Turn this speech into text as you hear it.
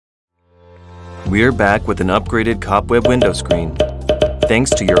We're back with an upgraded Cobweb window screen, thanks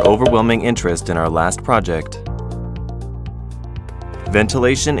to your overwhelming interest in our last project.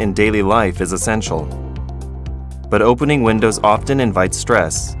 Ventilation in daily life is essential, but opening windows often invites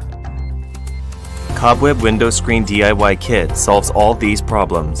stress. Cobweb Window Screen DIY Kit solves all these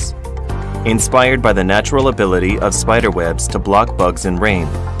problems. Inspired by the natural ability of spiderwebs to block bugs in rain,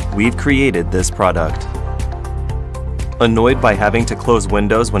 we've created this product. Annoyed by having to close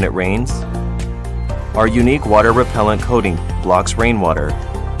windows when it rains? Our unique water-repellent coating blocks rainwater,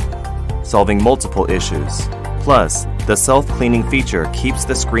 solving multiple issues. Plus, the self-cleaning feature keeps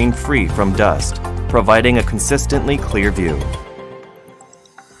the screen free from dust, providing a consistently clear view.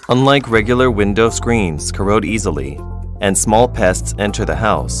 Unlike regular window screens corrode easily, and small pests enter the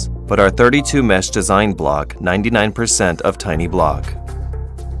house, but our 32 mesh design block 99% of tiny block.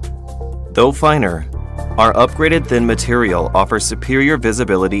 Though finer, our upgraded thin material offers superior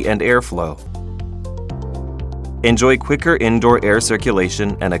visibility and airflow. Enjoy quicker indoor air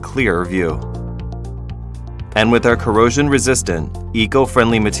circulation and a clearer view. And with our corrosion-resistant,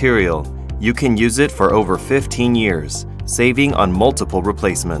 eco-friendly material, you can use it for over 15 years, saving on multiple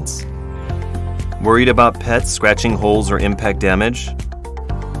replacements. Worried about pets scratching holes or impact damage?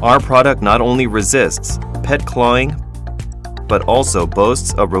 Our product not only resists pet clawing, but also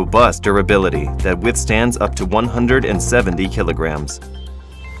boasts a robust durability that withstands up to 170 kilograms,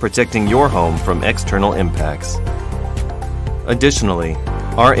 protecting your home from external impacts. Additionally,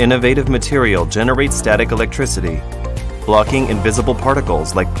 our innovative material generates static electricity, blocking invisible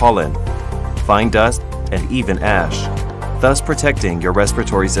particles like pollen, fine dust, and even ash, thus protecting your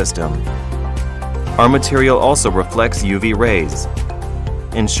respiratory system. Our material also reflects UV rays,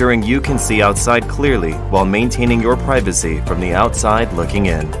 ensuring you can see outside clearly while maintaining your privacy from the outside looking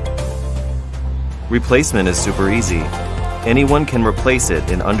in. Replacement is super easy. Anyone can replace it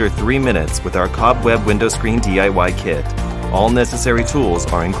in under 3 minutes with our Cobweb Window Screen DIY Kit. All necessary tools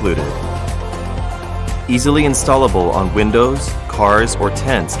are included. Easily installable on windows, cars, or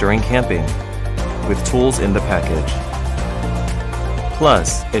tents during camping, with tools in the package.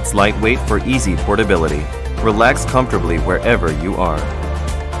 Plus, it's lightweight for easy portability. Relax comfortably wherever you are.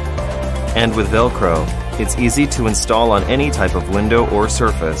 And with Velcro, it's easy to install on any type of window or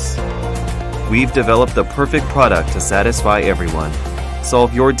surface. We've developed the perfect product to satisfy everyone.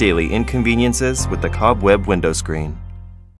 Solve your daily inconveniences with the Cobweb window screen.